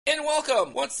And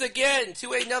welcome once again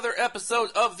to another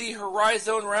episode of the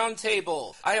Horizon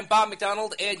Roundtable. I am Bob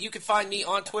McDonald, and you can find me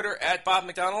on Twitter at Bob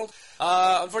McDonald.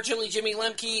 Unfortunately, Jimmy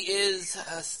Lemke is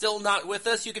still not with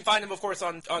us. You can find him, of course,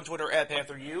 on Twitter at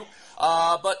PantherU.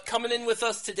 But coming in with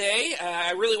us today,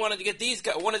 I really wanted to get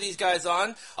one of these guys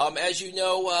on. As you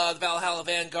know, the Valhalla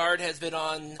Vanguard has been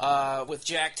on with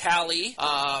Jack Talley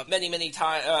many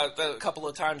times, a couple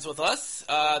of times with us.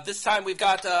 This time we've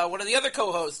got one of the other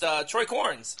co-hosts, Troy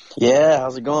Corns. Yeah,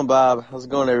 how's it going, Bob? How's it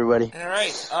going, everybody? All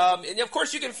right, and of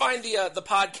course you can find the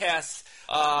podcast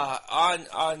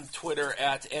on Twitter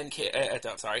at NK.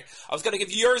 Sorry, I was going to give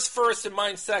yours first and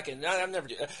mine second. I'm never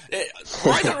doing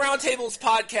Horizon Roundtable's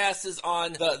podcast is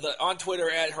on on Twitter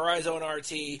at Horizon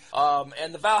RT,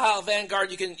 and the Valhalla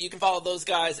Vanguard. You can follow those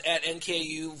guys at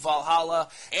NKU Valhalla,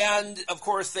 and of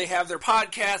course they have their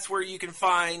podcast where you can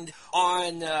find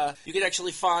on you can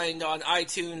actually find on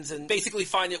iTunes and basically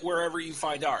find it wherever you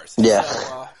find ours. Yeah.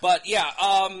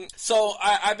 So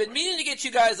I've been meaning to get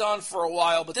you guys on for a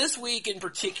while, but this week in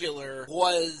particular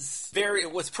was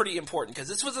pretty important because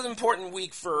this was an important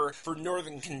week for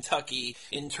Northern Kentucky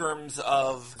in terms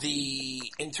of the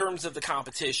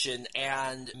competition,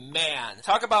 and man,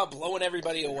 talk about blowing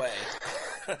everybody away.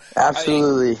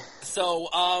 Absolutely.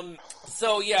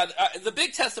 The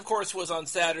big test, of course, was on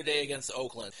Saturday against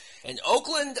Oakland. And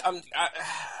Oakland,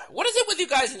 what is it with you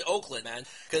guys in Oakland, man?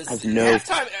 Because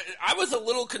halftime, I was a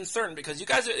little concerned because you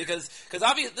guys because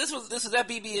obviously this was at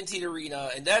BB&T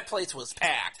Arena and that place was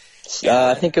packed.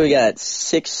 I think we got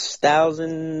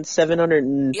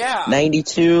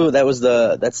 6,792.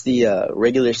 That's the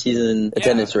regular season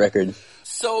attendance record.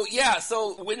 So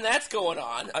when that's going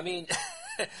on, I mean.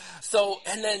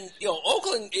 And then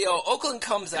Oakland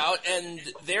comes out and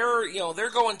they're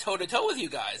going toe to toe with you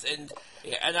guys, and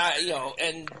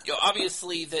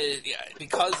obviously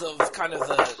because of kind of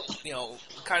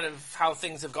how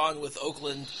things have gone with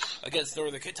Oakland against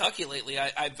Northern Kentucky lately,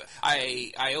 I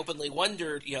openly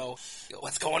wondered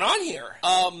what's going on here.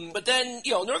 But then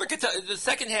Northern Kentucky, the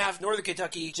second half, Northern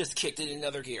Kentucky just kicked it in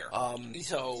another gear.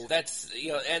 So that's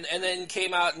and then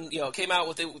came out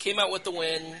with the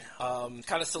win.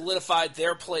 Kind of solidified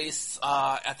their place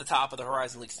at the top of the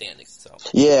Horizon League standings. So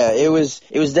yeah, it was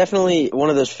definitely one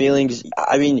of those feelings.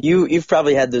 I mean, you've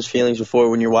probably had those feelings before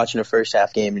when you're watching a first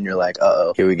half game and you're like,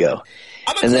 uh-oh, here we go.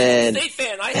 I'm a Cleveland State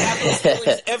fan. I have those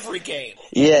feelings every game.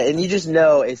 Yeah, and you just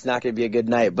know it's not going to be a good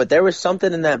night. But there was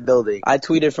something in that building. I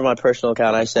tweeted from my personal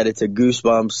account. I said it's a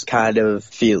goosebumps kind of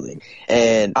feeling.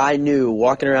 And I knew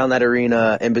walking around that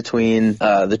arena in between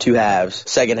the two halves,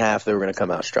 second half, they were going to come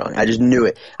out strong. I just knew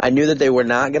it. I knew that they were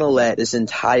not going to let this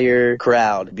entire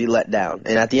crowd be let down.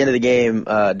 And at the end of the game,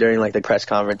 during like the press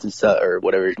conference and stuff, or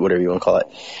whatever you want to call it,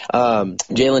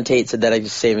 Jalen Tate said that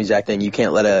same exact thing. You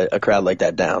can't let a crowd like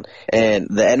that down. And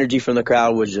the energy from the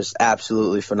crowd was just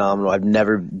absolutely phenomenal. I've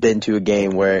never been to a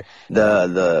game where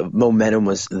the momentum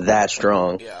was that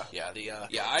strong.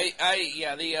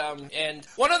 And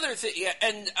one other thing,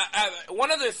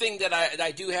 one other thing that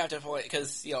I do have to point,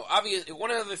 because obviously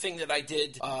one other thing that I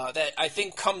did that I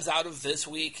think comes out of this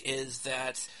week is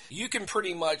that you can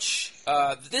pretty much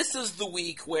this is the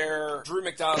week where Drew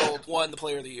McDonald won the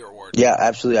Player of the Year award. Yeah,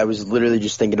 absolutely. I was literally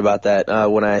just thinking about that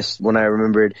when I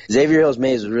remembered Xavier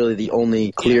Hills-Mays was really the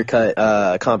only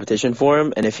clear-cut competition for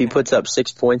him, and if he puts up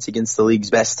 6 points against the league's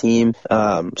best team,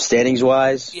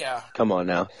 standings-wise, come on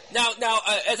now. Now,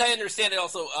 as I understand it,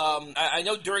 also, I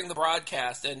know during the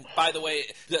broadcast, and by the way,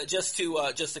 just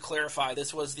to clarify,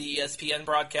 this was the ESPN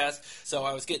broadcast, so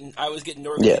I was getting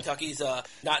Northern Kentucky's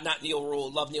not Neil Rule,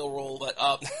 love Neil Rule, but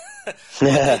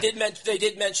they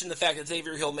did mention the fact that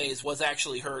Xavier Hill-Mays was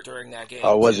actually hurt during that game.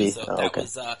 Oh, was he? So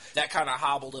that kind of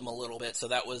hobbled him a little bit. So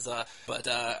that was that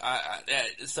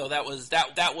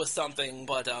was something.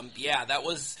 But that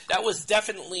was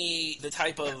definitely the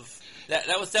type of.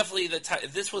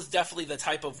 This was definitely the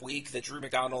type of week that Drew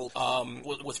McDonald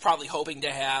was probably hoping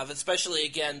to have, especially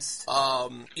against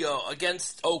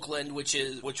Oakland, which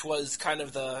was kind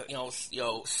of the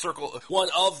one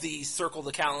of the circle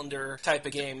the calendar type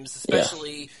of games,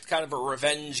 especially kind of a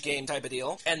revenge game type of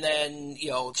deal. And then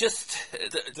just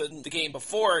the game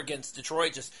before against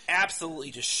Detroit, just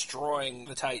absolutely destroying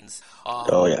the Titans.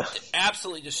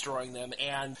 Absolutely destroying them.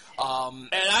 And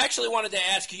I actually wanted to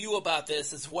ask you about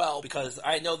this as well, because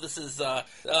I know this is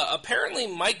apparently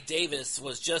Mike Davis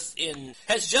has just been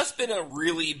in a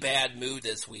really bad mood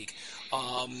this week.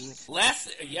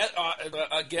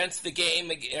 Against the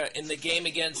game in the game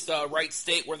against Wright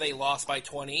State where they lost by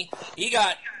 20, he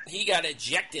got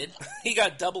ejected. He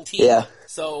got double teamed. Yeah.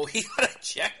 So he got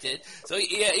ejected. So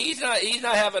yeah, he's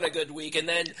not having a good week. And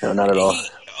then no, not at all.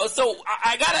 So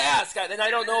I gotta ask, and I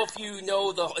don't know if you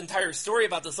know the entire story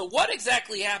about this. So what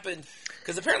exactly happened?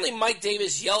 Because apparently Mike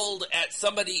davis yelled at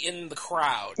somebody in the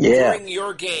crowd during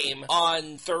your game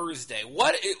on Thursday.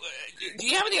 Do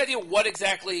you have any idea what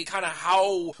exactly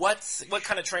what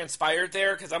kind of transpired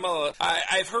there? Because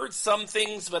I've heard some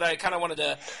things, but I kind of wanted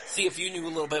to see if you knew a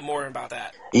little bit more about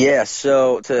that. Yeah,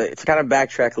 so to kind of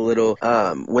backtrack a little,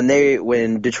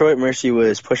 when Detroit Mercy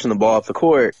was pushing the ball up the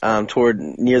court toward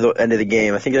near the end of the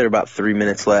game, I think there were about 3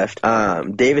 minutes left.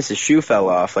 Davis's shoe fell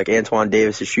off, like Antoine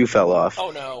Davis's shoe fell off.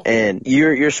 Oh no! And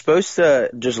you're supposed to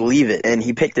just leave it, and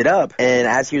he picked it up. And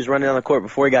as he was running on the court,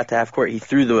 before he got to half court, he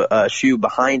threw the shoe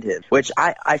behind him, which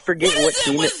I forget what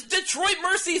team. What is Detroit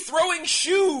Mercy throwing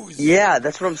shoes? Yeah,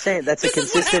 that's what I'm saying. That's a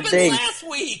consistent thing. Last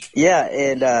week. Yeah,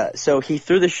 and so he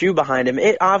threw the shoe behind him.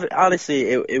 Honestly,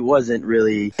 it wasn't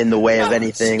really in the way of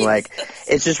anything. Jesus. Like,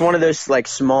 it's just one of those like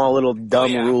small little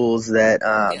dumb rules that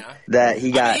that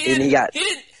he got. He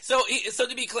didn't. So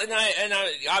to be clear, and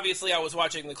obviously I was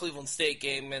watching the Cleveland State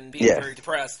game and being very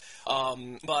depressed.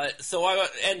 And by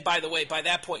the way, by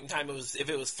that point in time, if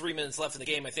it was 3 minutes left in the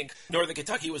game, I think Northern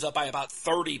Kentucky was up by about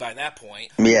 30 by that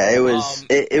point. Yeah, it was.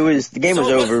 The game was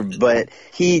over, but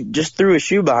he just threw a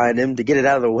shoe behind him to get it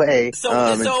out of the way. So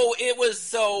it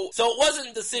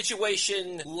wasn't the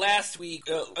situation last week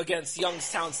against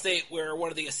Youngstown State where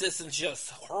one of the assistants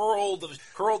just hurled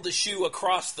the shoe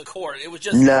across the court. It was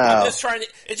just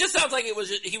It just sounds like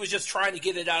he was just trying to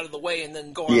get it out of the way and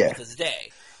then go on with his day.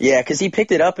 Yeah, because he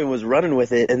picked it up and was running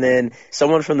with it, and then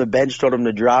someone from the bench told him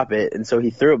to drop it, and so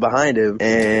he threw it behind him,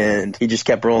 and he just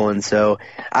kept rolling. So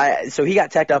he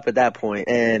got teched up at that point,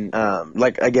 and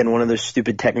again, one of those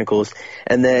stupid technicals.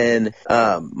 And then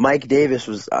Mike Davis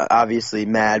was obviously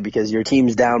mad because your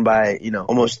team's down by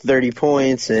almost 30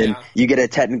 points, and you get a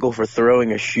technical for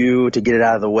throwing a shoe to get it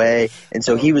out of the way, and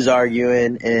so he was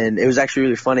arguing, and it was actually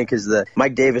really funny because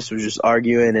Mike Davis was just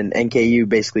arguing, and NKU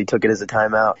basically took it as a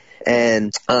timeout.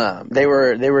 And they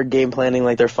were game planning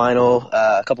like their final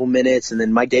couple minutes, and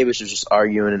then Mike Davis was just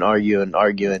arguing.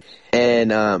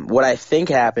 And what I think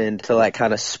happened to like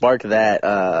kind of spark that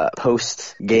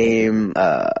post game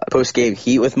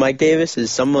heat with Mike Davis is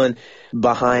someone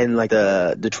behind like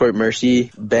the Detroit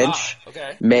Mercy bench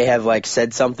may have like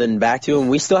said something back to him.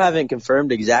 We still haven't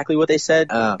confirmed exactly what they said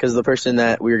because the person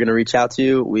that we were going to reach out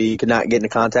to, we could not get into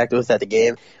contact with at the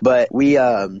game. But we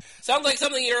sounds like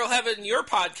something you'll have in your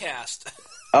podcast.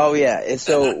 Oh yeah, and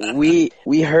so we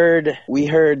heard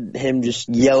him just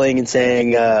yelling and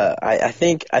saying, I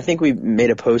think we made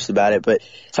a post about it, but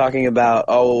talking about,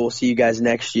 we'll see you guys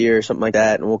next year or something like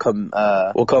that, and we'll come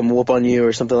whoop on you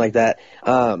or something like that.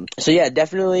 So yeah,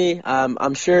 definitely.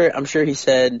 I'm sure he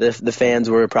said the fans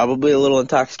were probably a little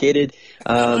intoxicated.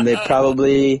 They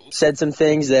probably said some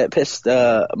things that pissed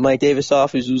Mike Davis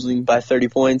off, who's losing by 30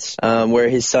 points, where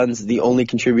his son's the only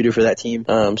contributor for that team.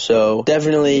 So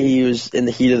definitely he was in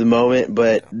the heat of the moment,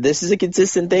 but this is a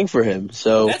consistent thing for him.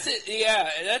 So that's it. Yeah,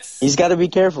 he's got to be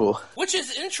careful. Which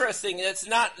is interesting. It's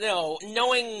not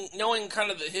knowing kind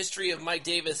of the history of Mike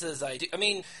Davis as I do. I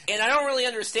mean, and I don't really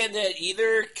understand that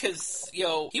either because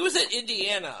he was at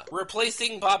Indiana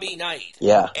replacing Bobby Knight.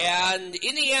 Yeah, and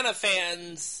Indiana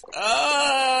fans,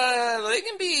 they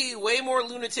can be way more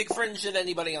lunatic fringe than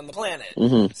anybody on the planet.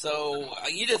 Mm-hmm. So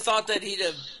you'd have thought that he'd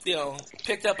have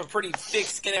picked up a pretty thick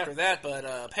skin after that, but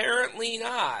apparently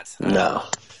not. No.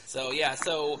 So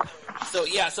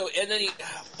and then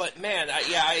but man, I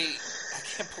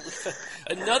can't believe it.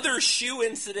 Another shoe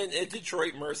incident at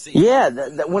Detroit Mercy. Yeah,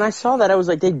 when I saw that, I was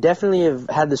like, they definitely have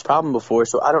had this problem before,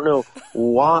 so I don't know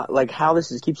how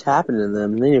this keeps happening to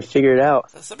them, and then you figure it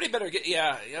out. Somebody better get,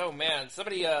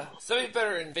 somebody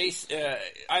better invest,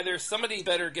 either somebody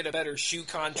better get a better shoe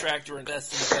contract or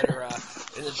invest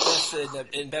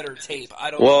in better tape.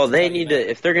 I don't know. Well, they need to,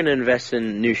 if they're going to invest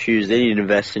in new shoes, they need to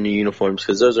invest in new uniforms,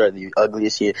 because those are the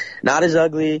ugliest, not as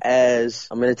ugly as,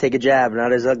 I'm going to take a jab,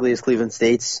 not as ugly as Cleveland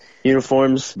State's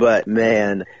uniforms, but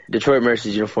man, Detroit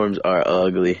Mercy's uniforms are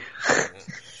ugly.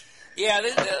 Yeah,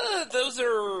 those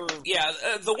are.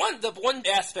 the one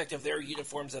aspect of their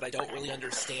uniforms that I don't really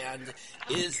understand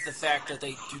is the fact that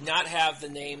they do not have the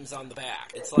names on the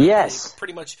back. It's like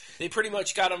they pretty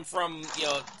much got them from,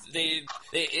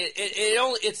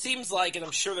 it seems like, and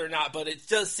I'm sure they're not, but it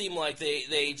does seem like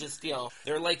they just,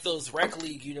 they're like those rec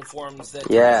league uniforms that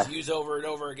they just use over and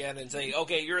over again and say,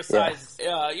 okay, you're a size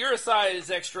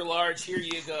extra large, here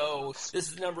you go, this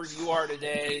is the number you are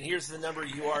today, and here's the number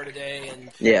you are today,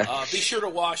 and be sure to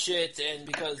wash it, and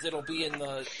because it'll be in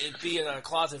a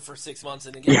closet for 6 months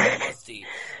and it gets musty.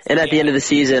 And at the end of the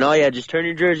season, just turn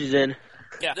your jerseys in.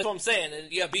 Yeah, that's what I'm saying. And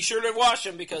be sure to wash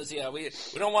them because we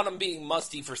don't want them being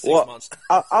musty for 6 months.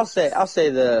 I'll say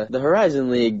the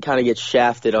Horizon League kind of gets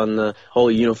shafted on the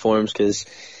whole uniforms because,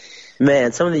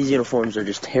 man, some of these uniforms are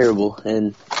just terrible.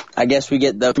 And I guess we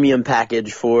get the premium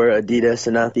package for Adidas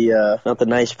and not the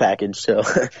nice package. So.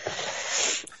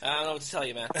 I don't know what to tell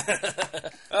you, man.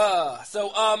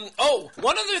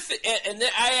 One other thing, and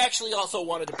I actually also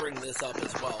wanted to bring this up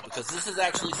as well, because this is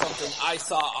actually something I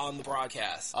saw on the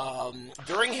broadcast.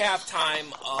 During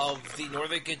halftime of the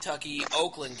Northern Kentucky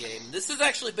Oakland game, this has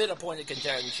actually been a point of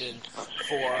contention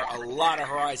for a lot of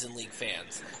Horizon League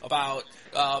fans about,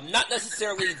 not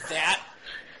necessarily that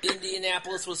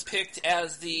Indianapolis was picked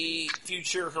as the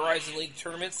future Horizon League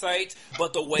tournament site,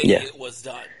 but the way it was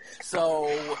done. So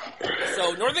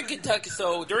Northern Kentucky.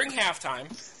 So during halftime,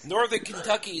 Northern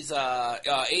Kentucky's AD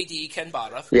Ken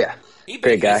Bodoff. Yeah,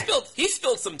 great guy. He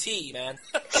spilled some tea, man.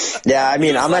 Yeah, I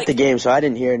mean, I'm at the game, so I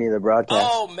didn't hear any of the broadcast.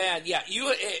 Oh man, it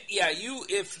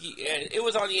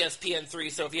was on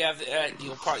ESPN3. So if you have, you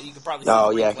could probably.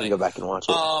 I can go back and watch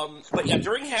it. But yeah,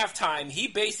 during halftime, he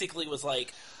basically was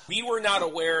like, we were not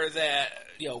aware that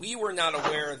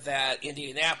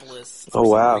Indianapolis for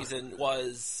some reason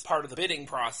was part of the bidding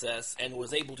process and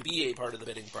was able to be a part of the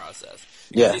bidding process.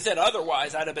 Because he said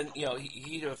otherwise, I'd have been,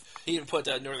 he'd have put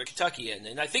Northern Kentucky in.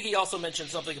 And I think he also mentioned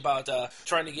something about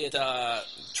trying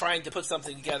to put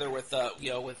something together with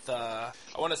I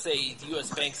want to say the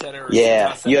U.S. Bank Center. Or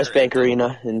U.S. Bank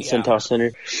Arena in Cintas Center,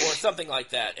 or something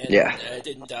like that. And that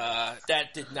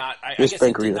did not. I guess it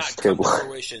did not come to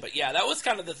fruition. But yeah, that was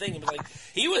kind of the thing. It was like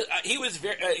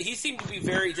he seemed to be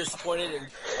very disappointed, and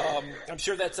I'm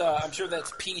sure that's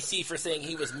PC for saying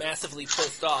he was massively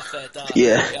pissed off that.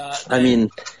 I mean,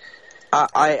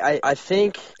 I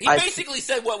think he basically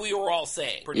said what we were all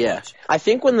saying. Pretty much. I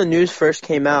think when the news first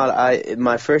came out,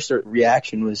 my first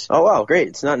reaction was, "Oh wow, great!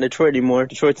 It's not in Detroit anymore.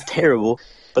 Detroit's terrible."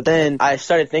 But then I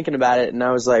started thinking about it, and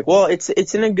I was like, "Well, it's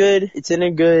in a good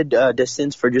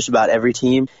distance for just about every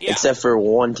team except for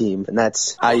one team, and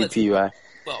that's IUPUI."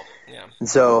 Well, yeah. And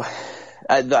so.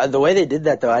 The way they did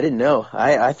that, though, I didn't know.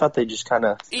 I thought they just kind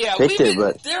of picked it,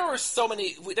 but there were so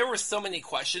many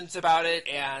questions about it,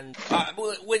 and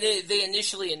when they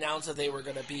initially announced that they were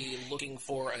going to be looking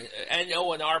for, I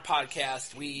know in our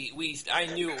podcast I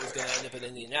knew it was going to end up in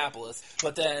Indianapolis,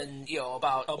 but then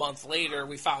about a month later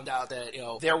we found out that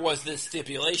there was this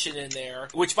stipulation in there,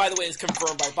 which by the way is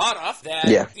confirmed by Bodoff, that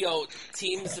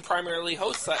teams primarily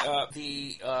host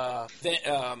the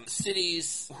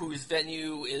cities whose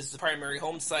venue is the primary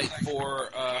home site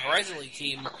for a Horizon League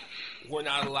team were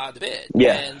not allowed to bid.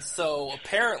 Yeah. And so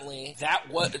apparently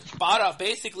Bodoff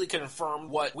basically confirmed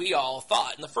what we all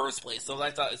thought in the first place. So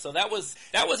that was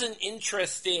an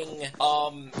interesting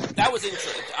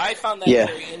I found that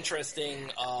very interesting.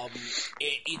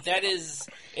 That is,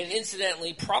 and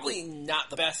incidentally, probably not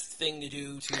the best thing to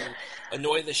do to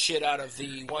annoy the shit out of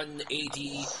the one AD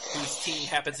whose team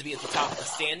happens to be at the top of the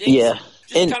standings. Yeah.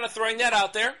 Just kind of throwing that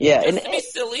out there. Yeah, just to be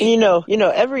silly. And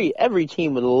every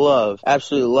team would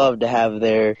absolutely love to have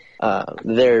their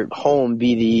home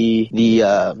be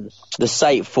the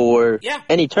site for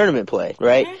any tournament play,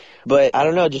 right? Mm-hmm. But I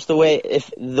don't know, just the way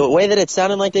that it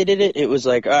sounded like they did it, it was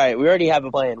like, all right, we already have a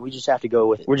plan. We just have to go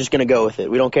with it. We're just gonna go with it.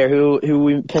 We don't care who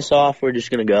we piss off. We're just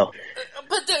gonna go.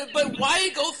 But why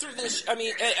go through this? I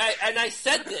mean, I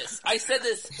said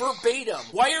this verbatim.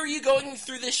 Why are you going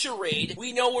through this charade?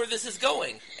 We know where this is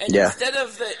going. And instead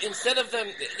of them,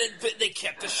 they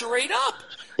kept the charade up.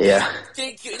 Yeah.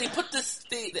 They put this.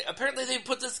 Apparently they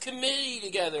put this committee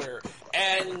together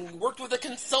and worked with a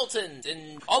consultant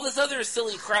and all this other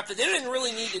silly crap that they didn't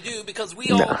really need to do because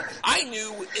I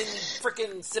knew in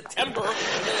frickin' September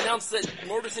when they announced that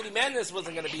Motor City Madness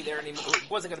wasn't going to be there anymore.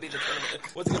 Wasn't going to be the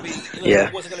tournament.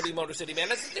 Wasn't going to be Motor City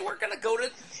Madness. They weren't going to go to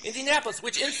Indianapolis,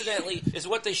 which incidentally is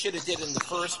what they should have did in the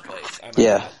first place.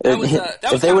 That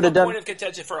was a point of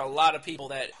contention for a lot of people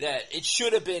that it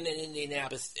should have been in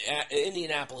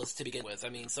Indianapolis to begin with.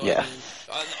 On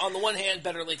the one hand,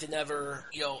 better late than never.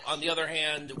 On the other other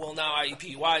hand, well, now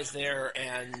IUPUI's there,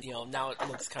 and now it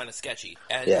looks kind of sketchy.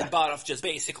 And Bottoff just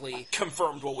basically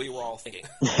confirmed what we were all thinking.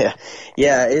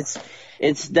 Yeah.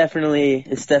 It's definitely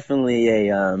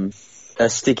a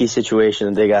sticky situation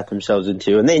that they got themselves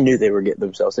into, and they knew they were getting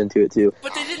themselves into it too.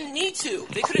 But they didn't need to.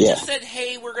 They could have just said,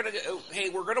 "Hey, we're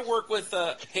gonna work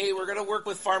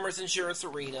with Farmers Insurance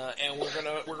Arena, and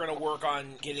we're gonna work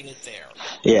on getting it there."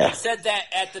 Yeah. They said that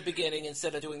at the beginning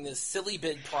instead of doing this silly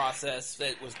bid process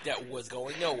that was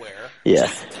going nowhere.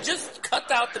 Yeah. Just cut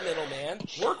out the middleman,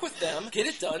 work with them, get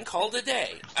it done, call it a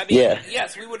day. I mean,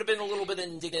 yes, we would have been a little bit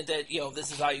indignant that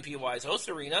this is IUPUI's host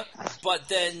arena, but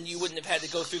then you wouldn't have had to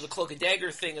go through the cloak and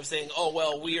dagger thing of saying, "Oh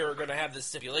well, we are going to have this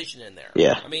stipulation in there."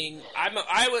 Yeah. I mean, I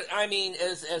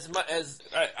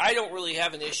don't really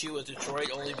have an issue with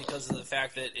Detroit only because of the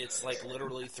fact that it's like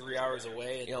literally 3 hours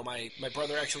away. And, my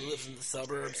brother actually lives in the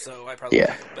suburbs, so I probably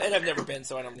and I've never been,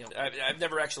 so I don't. I've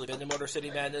never actually been to Motor City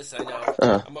Madness. I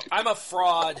know I'm a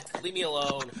fraud. Leave me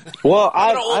alone. Well,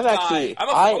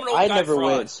 I never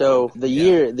went. So the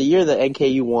year that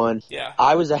NKU won,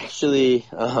 I was actually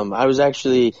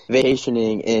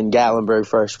vacationing in Gatlinburg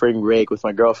for our spring break with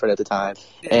my girlfriend at the time.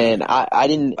 And I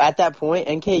didn't, at that point,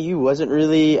 NKU wasn't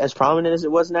really as prominent as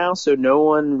it was now, so no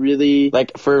one really,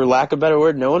 like, for lack of a better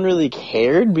word, no one really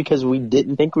cared because we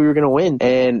didn't think we were going to win.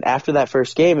 And after that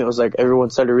first game, it was like everyone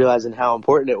started realizing how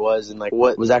important it was and, like,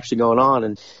 what was actually going on.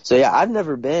 And so, I've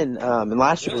never been, and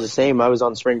last year was the same. I was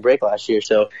on spring break last year,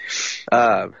 so,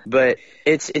 but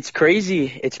it's crazy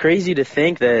to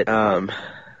think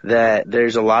that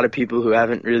there's a lot of people who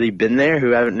haven't really been there,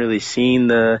 who haven't really seen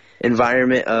the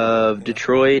environment of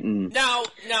Detroit. And Now,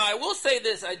 I will say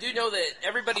this. I do know that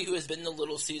everybody who has been to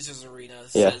Little Caesars Arena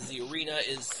says the arena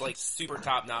is, like, super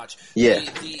top-notch. Yeah.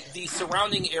 The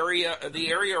surrounding area,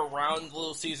 the area around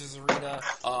Little Caesars Arena,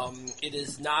 it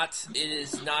is not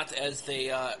as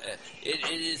they,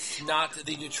 it is not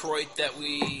the Detroit that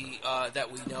we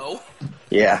know.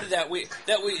 Yeah.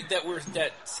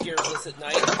 That scares us at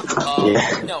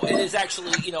night. No, it is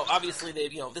actually, obviously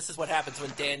this is what happens when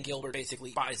Dan Gilbert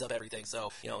basically buys up everything.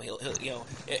 So, he'll have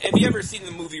you ever seen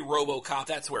the movie RoboCop?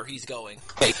 That's where he's going.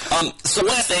 Okay. So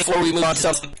last thing before we move on to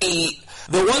something,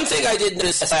 the one thing I did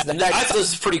notice that I thought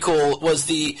this was pretty cool was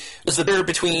the bear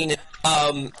between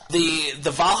the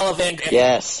Valhalla Vanguard.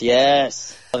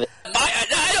 Yes.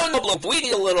 I don't know, we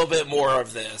need a little bit more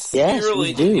of this. Yes,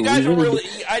 we do. You guys are really.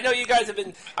 I know you guys have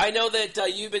been. I know that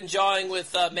you've been jawing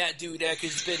with Matt Dudek,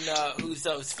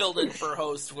 who's filled in for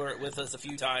host with us a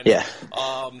few times. Yeah.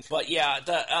 But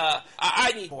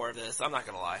I need more of this. I'm not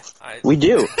gonna lie. We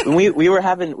do. we were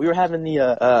having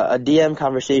the a DM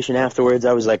conversation afterwards.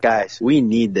 I was like, guys, we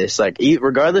need this. Like,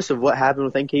 regardless of what happened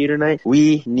with NKU tonight,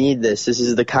 we need this. This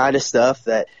is the kind of stuff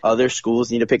that other schools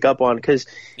need to pick up on. Because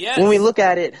when we look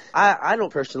at it, I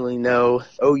don't personally know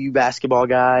OU basketball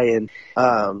guy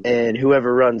and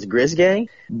whoever runs Grizz Gang,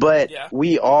 but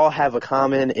we all have a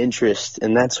common interest,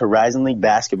 and that's Horizon League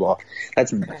basketball.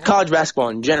 That's college basketball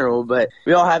in general, but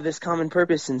we all have this common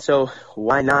purpose, and so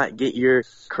why not get your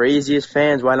craziest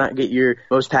fans, why not get your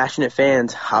most passionate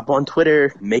fans, hop on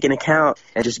Twitter, make an account,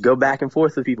 and just go back and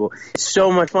forth with people. It's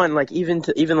so much fun. Like, even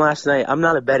last night, I'm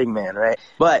not a betting man, right?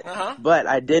 But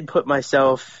I did put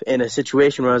myself in a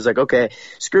situation where I was like, okay,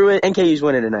 screw it, NKU's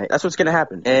winning tonight. That's what's going to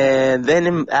happen. And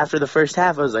then after the first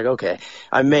half, I was like, okay,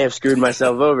 I may have screwed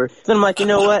myself over. Then I'm like, you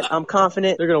know what? I'm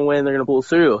confident they're going to win. They're going to pull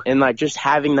through. And, like, just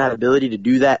having that ability to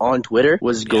do that on Twitter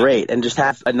was great. And just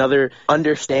have another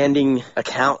understanding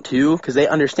account, too, because they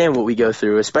understand what we go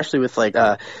through, especially with, like,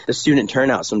 the student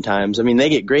turnout sometimes. I mean, they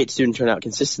get great student turnout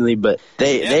consistently, but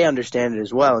they understand it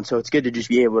as well. And so it's good to just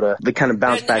be able to kind of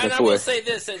bounce back and forth. I will say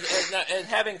this, and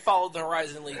having followed the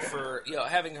Horizon League for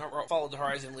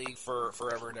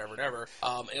forever and ever and ever,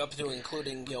 up to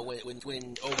including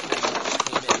when Oakland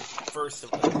came in first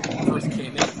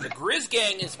came in, the Grizz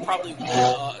Gang is probably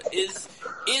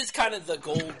is kind of the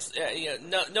gold.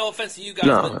 No offense to you guys,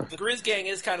 but the Grizz Gang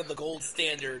is kind of the gold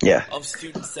standard of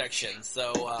student sections.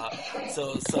 So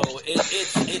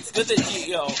it's good that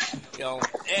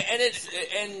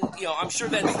I'm sure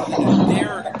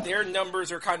that their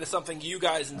numbers are kind of something you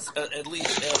guys at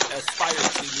least aspire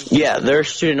to. Yeah, their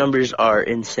student numbers are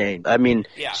insane. I mean,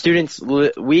 students,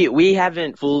 we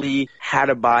haven't fully had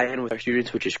a buy-in with our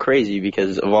students, which is crazy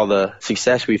because of all the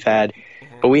success we've had.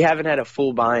 But we haven't had a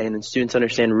full buy-in, and students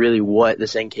understand really what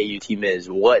this NKU team is,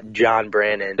 what the John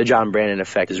Brandon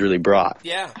effect has really brought.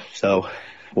 Yeah. So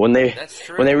when they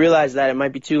realize that, it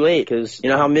might be too late, because you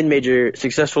know how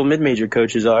successful mid-major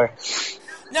coaches are.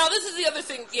 Now, this is the other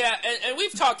thing, and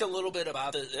we've talked a little bit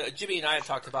about this. Jimmy and I have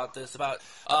talked about this, about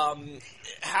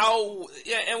how,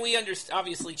 and we understand,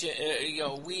 obviously,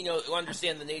 we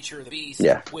understand the nature of the beast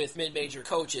with mid-major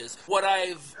coaches. What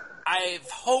I've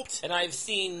hoped and I've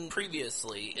seen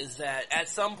previously is that at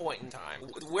some point in time,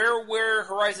 where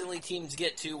Horizon League teams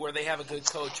get to, where they have a good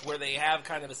coach, where they have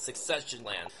kind of a succession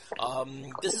plan.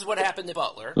 This is what happened to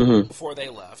Butler before they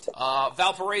left.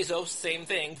 Valparaiso, same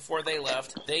thing before they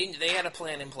left. They had a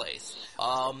plan in place.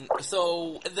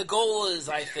 So the goal is,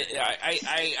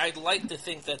 I'd like to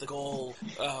think that the goal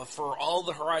for all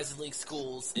the Horizon League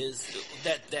schools is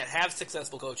that have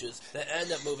successful coaches that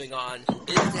end up moving on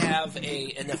is to have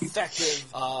an effective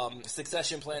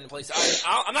succession plan in place.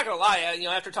 I'm not gonna lie.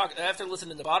 After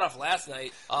listening to Bodoff last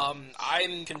night,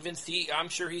 I'm convinced I'm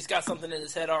sure he's got something in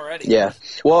his head already. Yeah.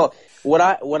 Well, what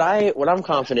I'm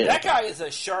confident. That guy is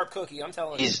a sharp cookie. I'm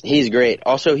telling you. He's great.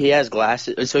 Also, he has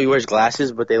glasses. So he wears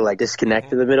glasses, but they like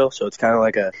disconnect in the middle. So it's kind of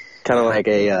like a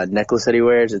necklace that he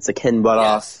wears. It's a Ken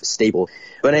Butoff staple.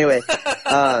 But anyway,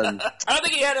 I don't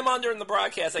think he had him on during the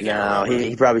broadcast. I can't remember.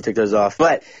 He probably took those off.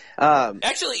 But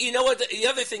actually, you know what? The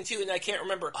other thing too, and I can't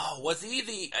remember. Was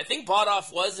he I think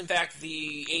Bodoff was in fact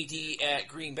the AD at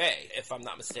Green Bay, if I'm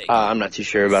not mistaken. I'm not too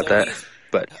sure about that.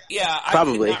 But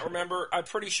probably. I cannot remember. I'm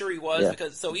pretty sure he was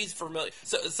because he's familiar.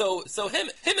 So him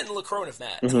and LeCron have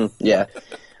met. Mm-hmm, yeah.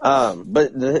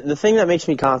 But the thing that makes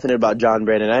me confident about John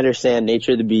Brandon, I understand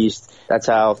nature of the beast. That's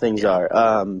how things are.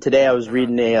 Today I was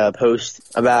reading a post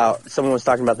about someone was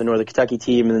talking about the Northern Kentucky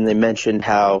team, and then they mentioned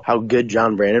how good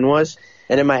John Brandon was.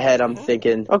 And in my head, I'm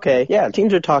thinking, okay,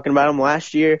 teams are talking about him.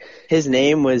 Last year, his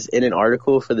name was in an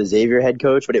article for the Xavier head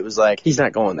coach, but it was like, he's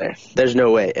not going there. There's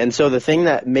no way. And so the thing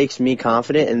that makes me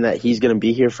confident in that he's going to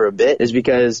be here for a bit is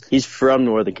because he's from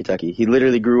Northern Kentucky. He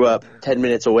literally grew up 10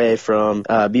 minutes away from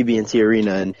BB&T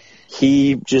Arena, and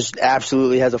he just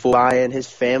absolutely has a full buy-in. His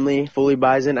family fully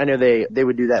buys in. I know they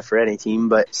would do that for any team,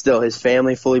 but still, his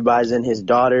family fully buys in. His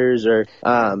daughters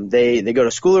they go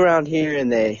to school around here,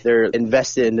 and they're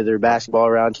invested into their basketball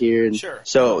around here. And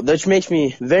so that makes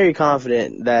me very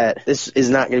confident that this is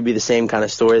not going to be the same kind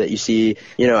of story that you see,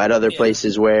 at other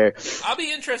places where. I'll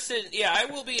be interested. Yeah, I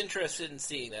will be interested in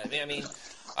seeing that. I mean,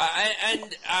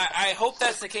 I hope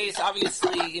that's the case.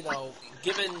 Obviously,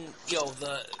 given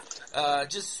the.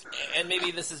 And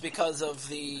maybe this is because of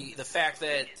the fact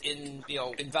that in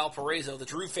Valparaiso, the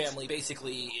Drew family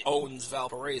basically owns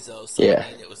Valparaiso. So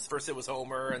I mean, it was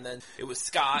Homer, and then it was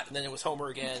Scott, and then it was Homer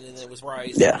again, and then it was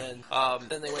Rice, and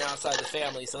then they went outside the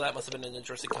family. So that must have been an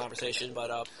interesting conversation.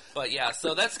 But yeah,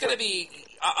 so that's gonna be.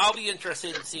 I'll be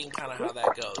interested in seeing kind of how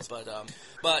that goes.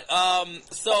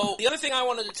 So the other thing I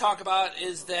wanted to talk about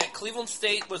is that Cleveland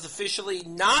State was officially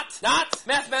not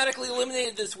mathematically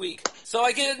eliminated this week. So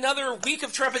I get another week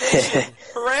of trepidation.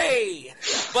 Hooray!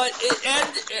 But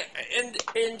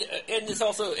and this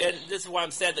also, and this is why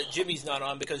I'm sad that Jimmy's not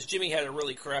on, because Jimmy had a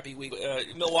really crappy week.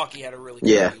 Milwaukee had a really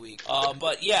crappy week.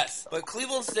 But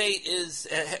Cleveland State is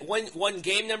won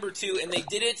game number 2, and they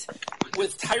did it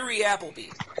with Tyree Appleby.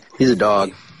 He's a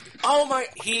dog.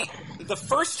 The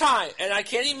first time, and I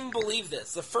can't even believe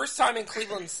this, the first time in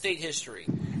Cleveland State history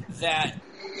that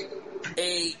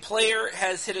a player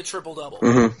has hit a triple-double.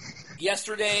 Mm-hmm.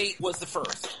 Yesterday was the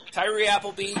first. Tyree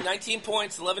Appleby, 19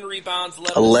 points, 11 rebounds,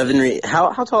 11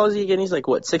 How tall is he again? He's like,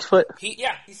 what, 6 foot? He's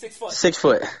 6 foot. 6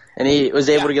 foot. And he was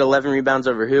able to get 11 rebounds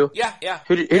over who? Yeah.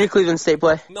 Who did Cleveland State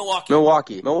play?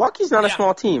 Milwaukee. Milwaukee's not a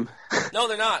small team. No,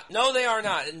 they're not. No, they are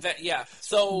not.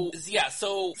 So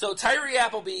Tyree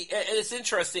Appleby, and it's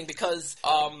interesting because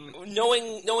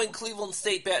knowing Cleveland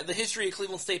State, the history of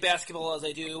Cleveland State basketball as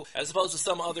I do, as opposed to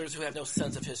some others who have no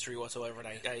sense of history whatsoever, and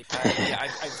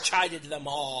I've chided them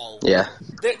all. Yeah.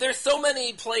 There's so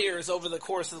many players over the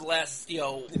course of the last,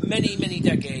 many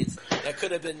decades that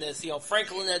could have been this.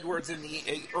 Franklin Edwards in the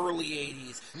early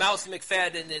 80s, Mouse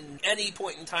McFadden in any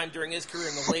point in time during his career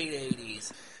in the late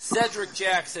 80s. Cedric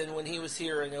Jackson when he was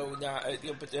here,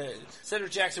 Cedric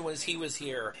Jackson when he was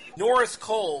here. Norris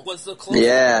Cole was the closest.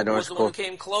 Yeah, Norris Cole was the one who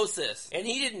came closest, and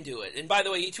he didn't do it. And by the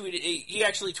way, he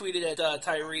actually tweeted at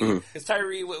Tyree, because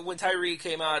Tyree, when Tyree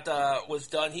came out, was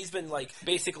done. He's been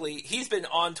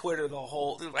on Twitter the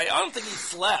whole. I don't think he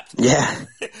slept. Yeah,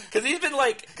 because he's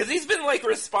been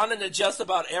responding to just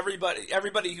about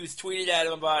everybody who's tweeted at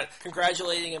him about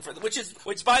congratulating him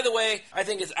which by the way I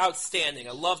think is outstanding.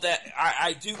 I love that.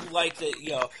 I do do like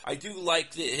that. I do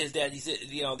like his daddy's,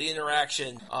 the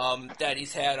interaction that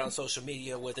he's had on social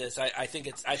media with this. I think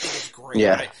it's great.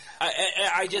 Yeah.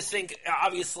 I just think,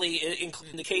 obviously, in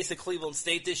the case of Cleveland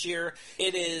State this year,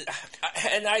 it is,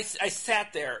 and I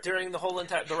sat there during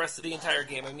the rest of the entire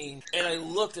game. I mean, and I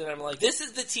looked and I'm like, this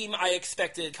is the team I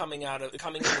expected coming into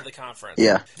the conference.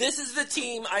 Yeah. This is the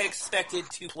team I expected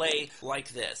to play like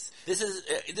this.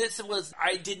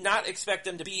 I did not expect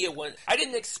them to be I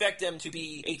didn't expect them to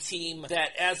be a team that,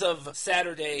 as of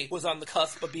Saturday, was on the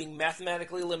cusp of being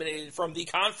mathematically eliminated from the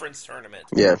conference tournament.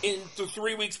 Yeah. In the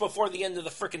 3 weeks before the end of the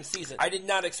frickin' season. I did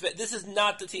not expect, this is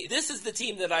not the team, this is the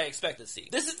team that I expected to see.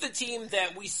 This is the team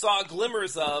that we saw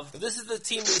glimmers of. This is the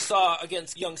team we saw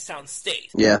against Youngstown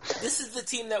State. Yeah. This is the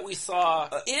team that we saw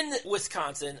in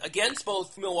Wisconsin against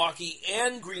both Milwaukee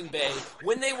and Green Bay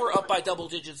when they were up by double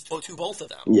digits to both of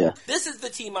them. Yeah. This is the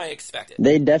team I expected.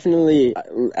 They definitely,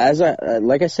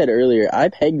 like I said earlier, I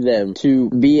pegged them to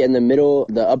be in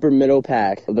the upper middle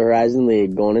pack of the Horizon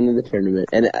League going into the tournament.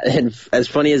 And as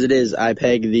funny as it is, I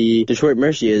pegged the Detroit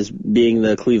Mercy as being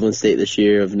the Cleveland State this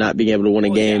year of not being able to win a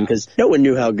game because no one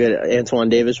knew how good Antoine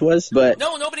Davis was. But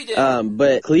no, nobody did.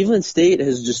 But Cleveland State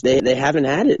has just they haven't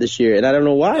had it this year, and I don't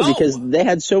know why because they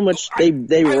had so much.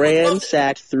 They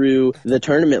ransacked through the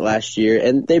tournament last year,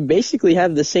 and they basically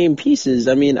have the same pieces.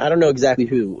 I mean, I don't know exactly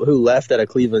who left out of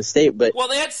Cleveland State, but well,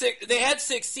 they had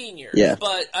six seniors. Yeah.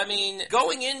 But I mean,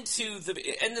 going into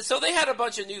so they had a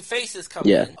bunch of new faces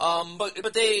coming in.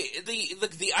 But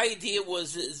the idea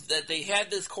was that they had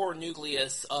this core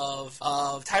nucleus of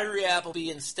Tyree Appleby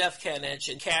and Steph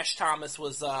Kenich, and Cash Thomas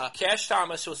was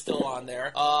still on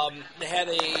there.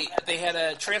 They had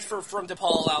a transfer from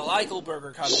DePaul Al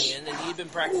Eichelberger coming in, and he'd been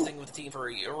practicing with the team for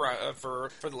a year,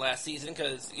 for the last season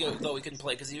because though he couldn't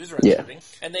play because he was redshirting.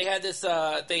 And they had this.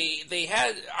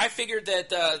 I figured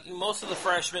that most of the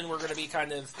freshmen were going to be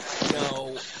kind of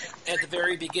at the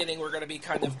very beginning were going to be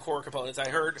kind of core components. I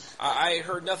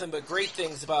heard nothing but great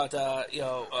things about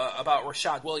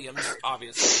Rashad Williams,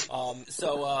 obviously.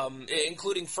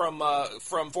 Including from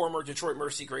former Detroit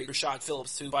Mercy great Rashad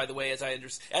Phillips, who, by the way,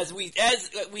 as we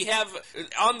have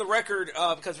on the record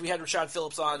because we had Rashad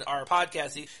Phillips on our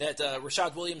podcast, that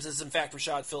Rashad Williams is in fact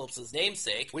Rashad Phillips'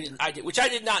 namesake, which I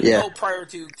did not know prior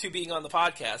to being on the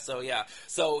podcast.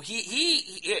 So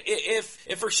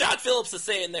if Rashad Phillips is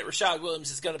saying that Rashad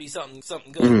Williams is going to be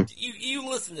something good, you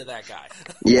listen to that guy.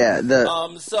 Yeah.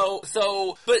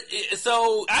 So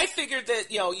I figured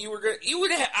that you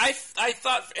would have. I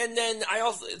thought, and then I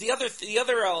also the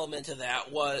other element to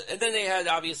that was, and then they had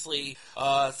obviously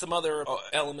some other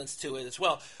elements to it as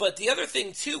well. But the other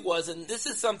thing too was, and this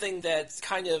is something that's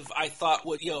kind of I thought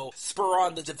would spur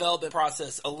on the development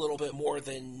process a little bit more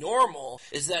than normal,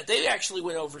 is that they actually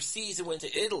went overseas and went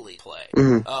to Italy to play.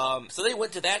 Mm-hmm. So they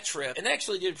went to that trip and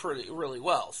actually did really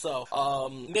well. So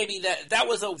maybe that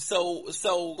was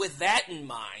so with that in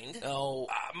mind,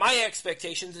 my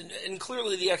expectations and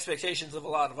clearly the expectations of a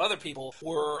lot of other people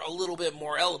were a little bit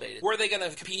more elevated. Were they going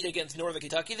to compete against Northern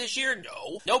Kentucky this year?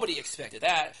 No, nobody expected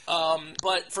that.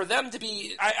 But for them to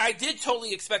be, I did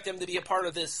totally expect them to be a part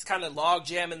of this kind of log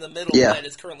jam in the middle that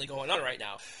is currently going on right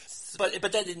now. But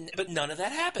that didn't. But none of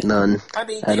that happened. None. I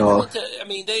mean, at all.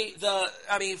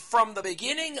 From the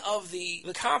beginning of the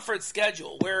conference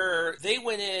schedule, where they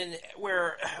went in,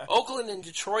 where Oakland and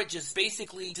Detroit just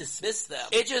basically dismissed them.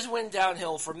 It just went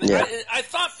downhill from there. Yeah. I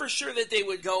thought for sure that they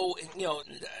would go,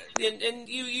 and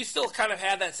you still kind of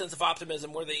had that sense of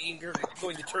optimism where you're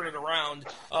going to turn it around.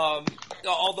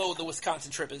 Although the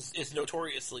Wisconsin trip is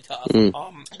notoriously tough.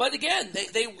 But again,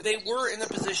 they were in a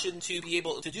position to be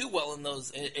able to do well in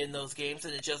those games,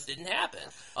 and it just didn't happen.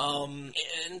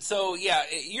 And so,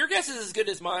 your guess is as good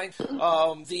as mine.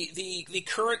 The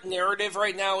current narrative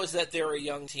right now is that they're a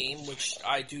young team, which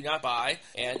I do not buy,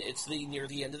 and it's near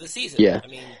the end of the season. Yeah. I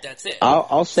mean, that's it.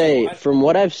 I'll say, from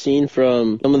what I've seen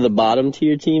from some of the bottom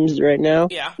tier teams right now,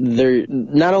 they're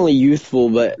not only youthful,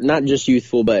 but not just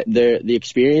youthful, but the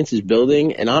experience is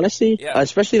building, and honestly,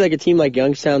 especially like a team like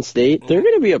Youngstown State, they're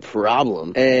going to be a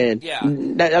problem. And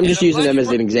I'm just using them as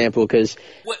an example because...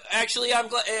 Actually, I'm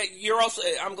glad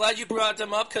I'm glad you brought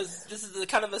them up because this is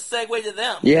kind of a segue to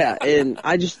them. Yeah, and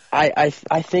I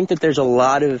think that there's a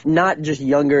lot of not just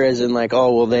younger as in like,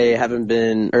 oh well, they haven't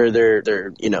been, or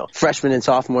they're freshmen and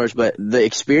sophomores, but the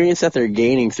experience that they're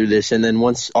gaining through this, and then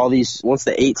once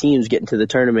the 8 teams get into the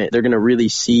tournament, they're gonna really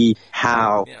see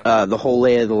how the whole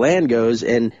lay of the land goes,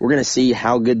 and we're gonna see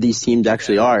how good these teams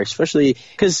actually are, especially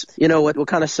because what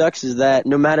kind of sucks is that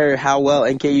no matter how well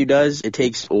NKU does, it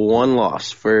takes one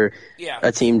loss for for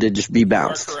a team to just be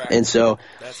bounced. And so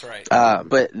that's right.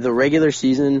 But the regular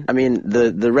season, I mean,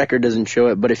 the record doesn't show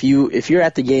it, but if you're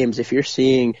at the games, if you're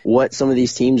seeing what some of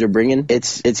these teams are bringing,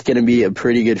 it's going to be a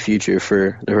pretty good future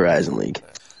for the Horizon League.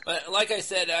 But like I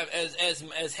said,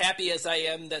 as happy as I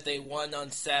am that they won on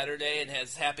Saturday, and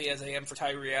as happy as I am for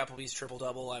Tyree Appleby's triple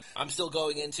double, I'm still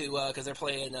going into because they're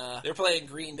playing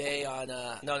Green Bay on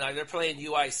they're playing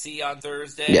UIC on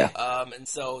Thursday. Yeah. And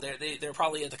so they're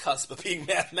probably at the cusp of being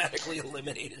mathematically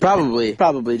eliminated.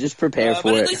 Probably just prepare for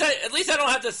but it. At least I don't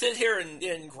have to sit here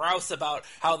and grouse about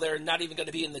how they're not even going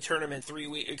to be in the tournament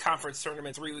conference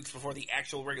tournament 3 weeks before the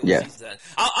actual regular season ends.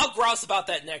 I'll grouse about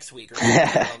that next week. Or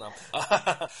I don't know.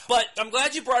 But I'm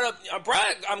glad you brought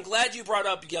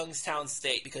up Youngstown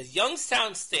State, because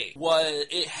Youngstown State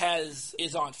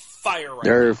is on fire right now.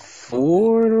 They're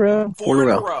 4 in a row. 4 in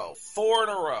a row. 4 in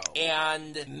a row.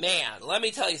 And man, let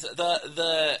me tell you,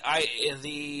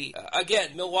 again,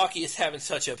 Milwaukee is having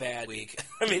such a bad week.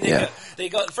 I mean, they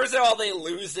go first of all, they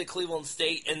lose to Cleveland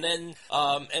State, and then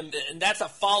and that's a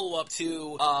follow up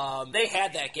to they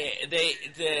had that game.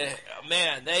 They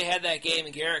had that game,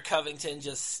 and Garrett Covington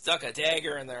just stuck a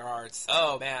dagger in their hearts.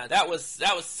 Oh man, that was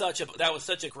such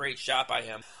a great shot by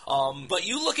him. But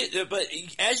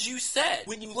as you said,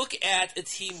 when you're looking at a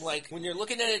team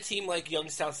like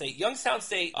Youngstown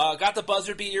State, got the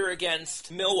buzzer beater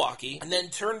against Milwaukee, and then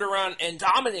turned around and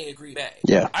dominated Green Bay.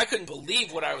 Yeah, I couldn't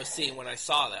believe what I was seeing when I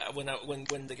saw that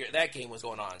that game was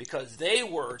going on, because they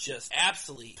were just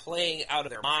absolutely playing out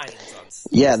of their minds.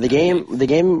 The game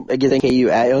against NKU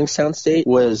at Youngstown State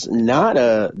was not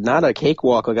a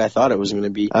cakewalk like I thought it was going to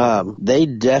be. They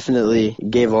definitely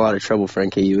gave a lot of trouble for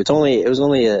NKU. It was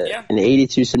only an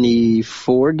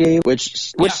 82-74 game,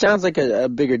 which sounds like a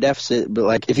bigger deficit, but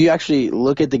like if you actually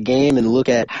look at the game and look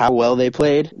at how well they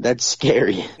played, that's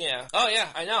scary. Yeah. Oh yeah,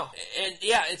 I know. And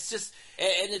yeah, it's just.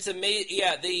 And it's amazing.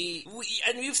 Yeah,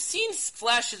 and you've seen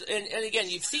flashes, and again,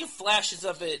 you've seen flashes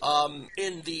of it.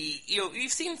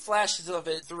 You've seen flashes of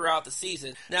it throughout the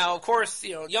season. Now, of course,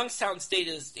 Youngstown State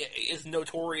is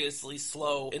notoriously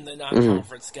slow in the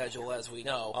non-conference schedule, as we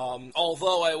know.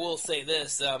 Although I will say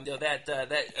this,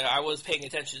 that I was paying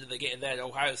attention to the game, that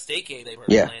Ohio State game they were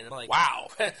playing. I'm like, wow.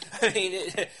 I mean,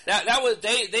 that was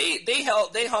they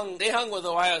hung with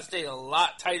Ohio State a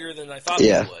lot tighter than I thought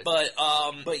they would.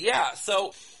 But yeah.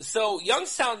 So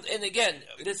Youngstown, and again,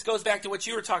 this goes back to what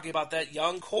you were talking about, that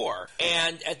young core.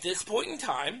 And at this point in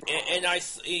time, and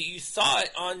you saw it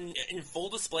in full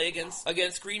display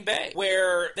against Green Bay,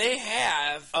 where they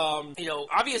have,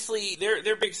 obviously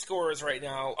their big scorers right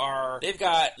now they've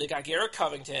got Garrett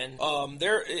Covington.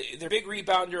 Their big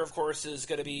rebounder, of course, is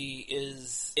going to be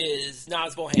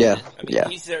Naz Bohannon. Yeah. I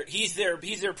mean, he's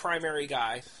their primary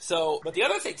guy. So, but the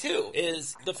other thing too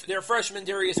is their freshman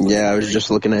Darius. Yeah, I was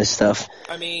just looking at his stuff.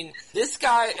 I mean, this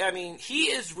guy,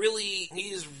 he's really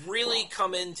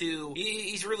come into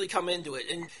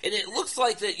it. And it looks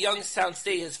like that Youngstown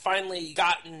State has finally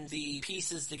gotten the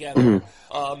pieces together.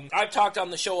 I've talked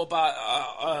on the show about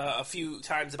a few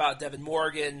times about Devin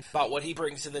Morgan, about what he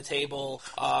brings to the table.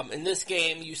 In this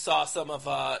game, you saw some of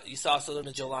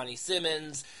Jelani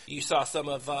Simmons, you saw some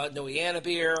of Noe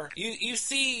Anabir. You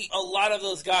see a lot of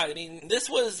those guys. I mean, this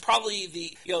was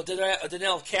probably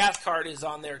Donnell Cathcart is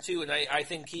on there too, and I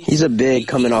think he's a big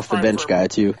coming off the bench guy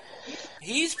too.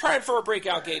 He's primed for a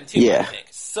breakout game too. Yeah. I think.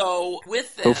 So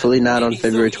with that, hopefully not on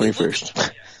February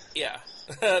 21st. Yeah,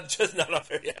 just not on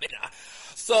February.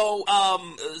 So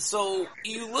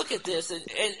you look at this,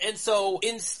 and so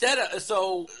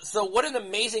what an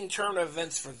amazing turn of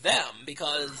events for them,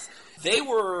 because they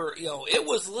were, it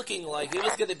was looking like it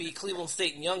was going to be Cleveland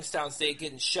State and Youngstown State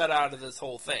getting shut out of this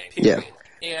whole thing. Period. Yeah.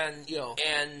 And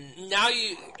now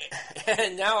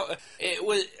it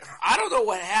was. I don't know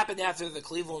what happened after the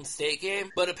Cleveland State game,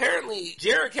 but apparently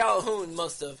Jared Calhoun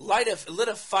must have lit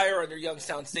a fire under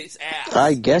Youngstown State's ass.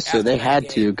 I guess so. They had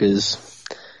to, because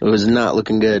it was not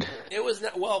looking good. It was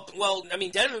not, well. I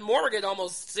mean, Devin Morgan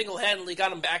almost single-handedly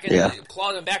got him back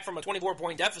clawed him back from a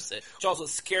 24-point deficit, which also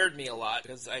scared me a lot,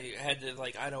 because I had to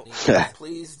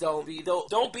please don't be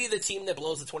the team that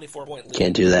blows a 24-point lead.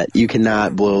 Can't do that. You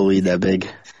cannot blow a lead that big.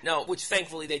 No, which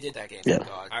thankfully they did that game. Thank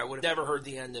God. I would have never heard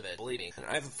the end of it. Believe me. And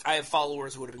I have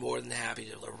followers who would have been more than happy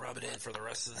to rub it in for the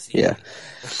rest of the season. Yeah.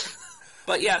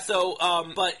 But yeah, so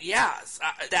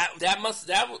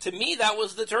to me that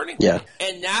was the turning point. Yeah.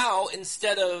 And now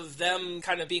instead of them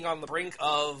kind of being on the brink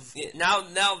of now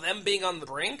them being on the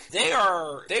brink, they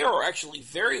are actually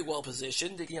very well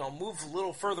positioned to move a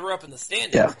little further up in the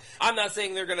standings. Yeah. I'm not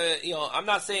saying they're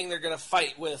gonna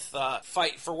fight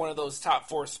for one of those top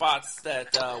 4 spots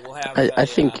that will have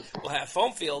will have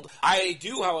home field. I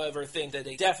do, however, think that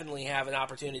they definitely have an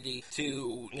opportunity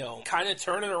to kind of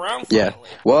turn it around finally.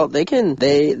 Yeah. Well, they can.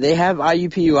 They have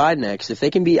IUPUI next. If they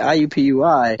can beat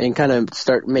IUPUI and kind of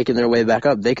start making their way back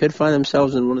up, they could find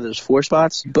themselves in one of those 4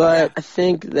 spots. But I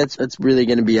think that's really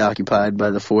going to be occupied by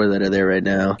the 4 that are there right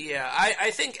now. Yeah,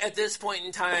 I think at this point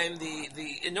in time,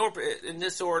 in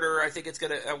this order, I think it's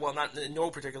going to not in no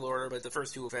particular order, but the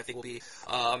first 2 I think will be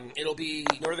it'll be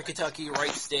Northern Kentucky,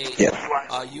 Wright State,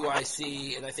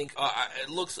 UIC, and I think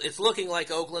it's looking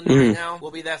like Oakland right now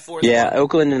will be that 4th. Yeah,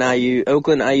 Oakland,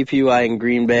 IUPUI, and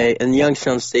Green Bay, and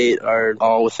Youngstown State are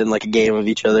all within like a game of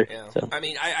each other. Yeah. So. I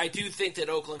mean, I do think that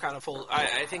Oakland kind of pulls.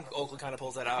 I think Oakland kind of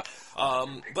pulls that out.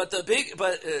 But the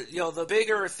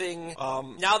bigger thing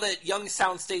now that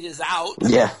Youngstown State is out,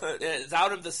 is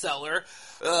out of the cellar.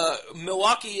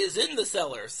 Milwaukee is in the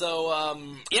cellar, so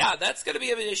that's going to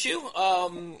be an issue.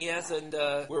 Yes, and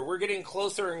we're getting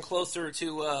closer and closer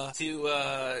to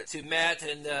Matt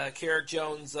and Carrick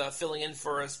Jones filling in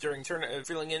for us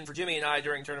filling in for Jimmy and I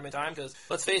during tournament time. Because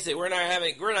let's face it, we're not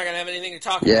going to have anything to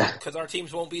talk about because our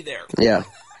teams won't be there. Yeah.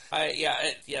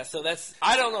 So that's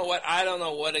I don't know what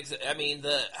I mean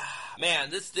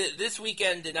this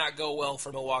weekend did not go well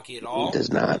for Milwaukee at all. It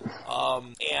does not.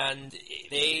 And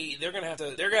they're gonna have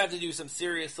to do some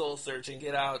serious soul searching,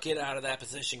 get out of that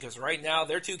position because right now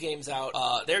they're 2 games out.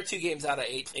 They're 2 games out of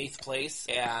eighth place,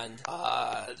 and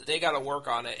they got to work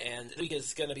on it. And this week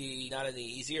is gonna be not any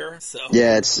easier. So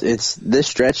yeah, it's this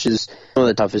stretch is one of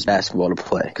the toughest basketball to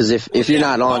play because if you're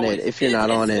not on it, it's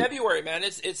February, man.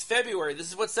 It's February. This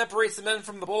is what separates the men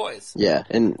from the boys. Yeah,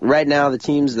 and right now the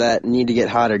teams that need to get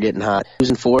hot are getting hot.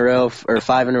 Losing 4 in a row or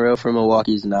 5 in a row for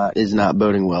Milwaukee is not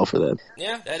boding well for them.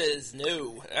 Yeah, that is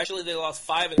new. Actually, they lost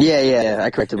 5 in a row. Yeah, I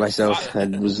corrected myself. I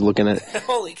was looking at it.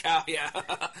 Holy cow! Yeah.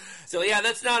 So yeah,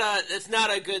 that's not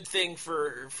a good thing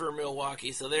for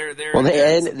Milwaukee. So they're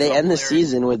they end the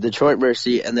season with Detroit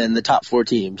Mercy and then the top 4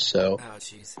 teams. So. Oh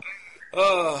jeez.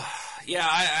 Oh. Yeah,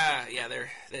 I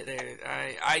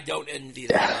don't envy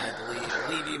them. I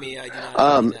believe you me, I do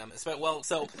not envy them.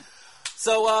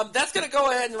 So that's going to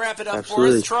go ahead and wrap it up for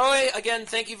us. Troy, again,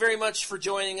 thank you very much for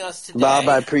joining us today. Bob,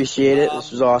 I appreciate it. This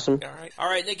was awesome. All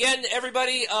right. And again,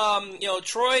 everybody,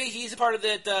 Troy, he's a part of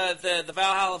the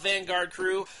Valhalla Vanguard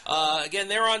crew. Again,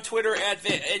 they're on Twitter at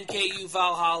NKU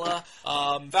Valhalla.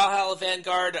 Valhalla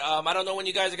Vanguard. I don't know when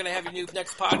you guys are going to have your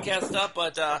next podcast up,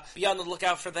 but be on the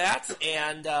lookout for that.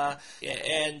 And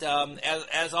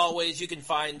as always, you can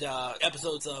find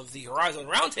episodes of the Horizon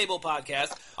Roundtable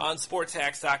podcast on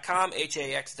sportshacks.com,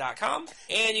 HAX.com,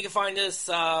 and you can find us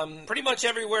pretty much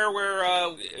everywhere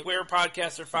where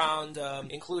podcasts are found,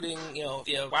 including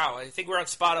I think we're on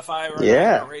Spotify, we're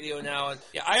on iHeartRadio now, and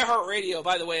iHeartRadio.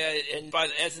 By the way,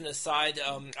 as an aside,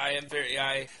 I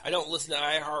don't listen to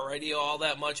iHeartRadio all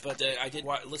that much, but I did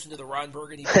listen to the Ron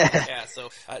Burgundy podcast. So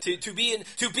to be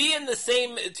on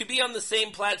the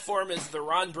same platform as the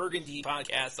Ron Burgundy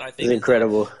podcast, I think it's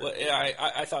incredible.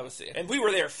 I thought it was, and we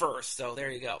were there first, so there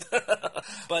you go.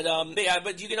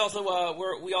 But you can also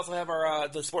we also have our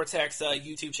the Sports Hacks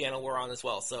YouTube channel we're on as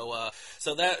well. So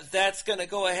that's gonna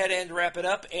go ahead and wrap it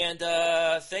up. And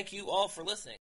thank you all for listening.